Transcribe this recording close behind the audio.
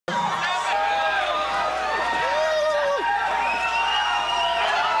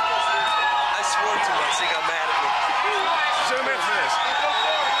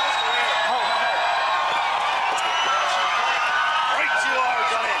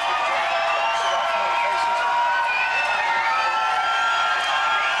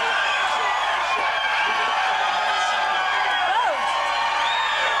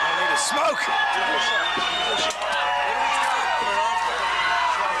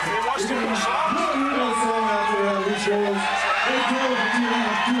watched the song? song after these girls. They drove for 2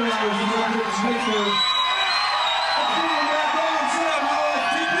 hours to go to Pittsburgh.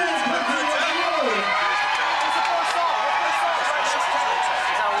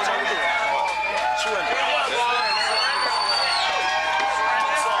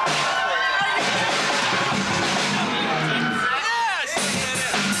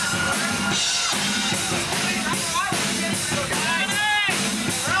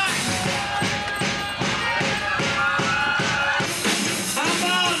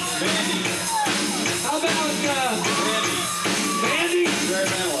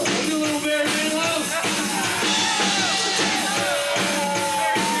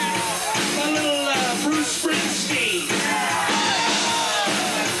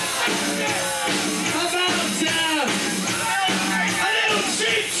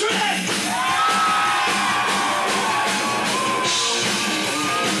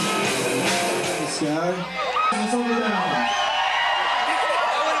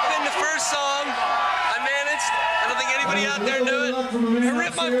 Out there do it. I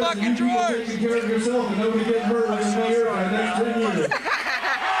ripped my fucking drawers. Taking care of yourself and nobody getting hurt with a mayor for the next 10 years.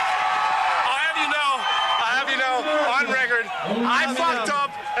 I have you know, on record, I fucked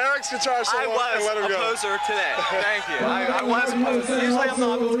up Eric's guitar solo and let him go. I was a poser today. Thank you. I was a poser. Usually I'm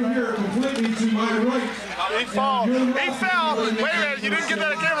not. Over here, completely to my right. He fell. Wait a minute, you didn't get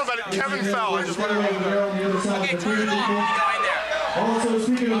that on camera, but Kevin fell. I just wanted to know that. Okay, turn it off. Go in there. Also,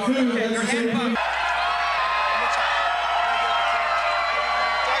 speaking of food, that's the same thing.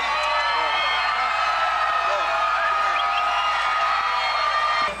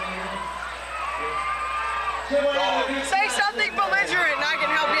 Say something belligerent and I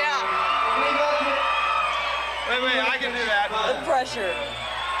can help you out. Wait, I can do that. The pressure.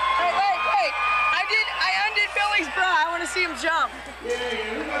 Wait. I undid Billy's bra. I want to see him jump.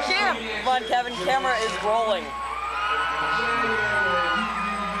 Kim. Come on, Kevin. Camera is rolling.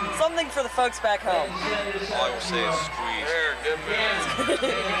 Something for the folks back home. All I will say is squeeze. There, good man.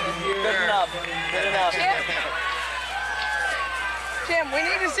 Good enough. Good enough. Kim, we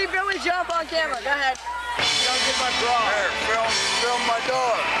need to see Billy jump on camera. Go ahead. Don't get my bra. Here, film my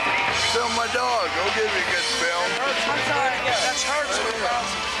dog. Film my dog. Go give me a good film. I'm sorry. That's hurts.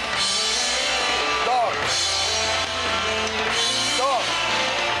 Dog. Dog.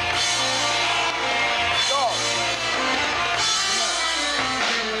 Dog.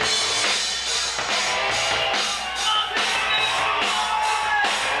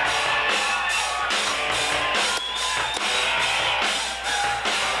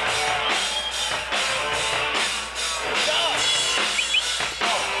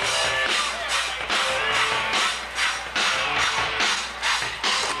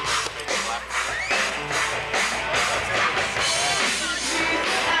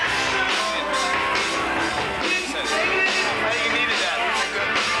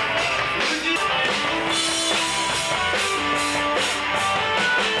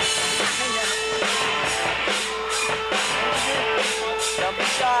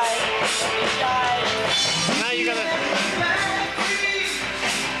 Now you gotta.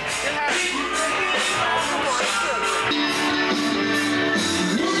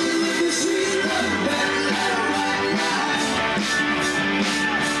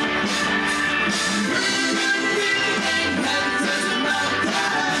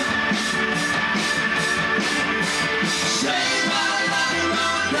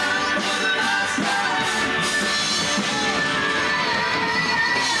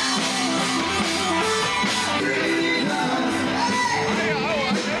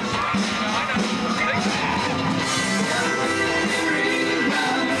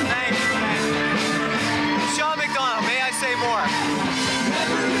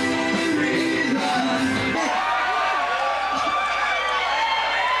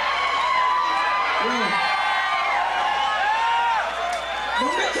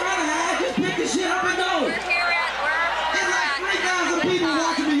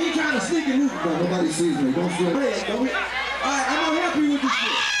 Nobody sees me. Don't feel bad. Alright, I'm gonna help you with this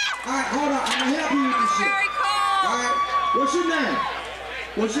shit. Alright, hold on. I'm gonna help you with this shit. Very cool. Alright, what's your name?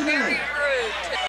 What's your name?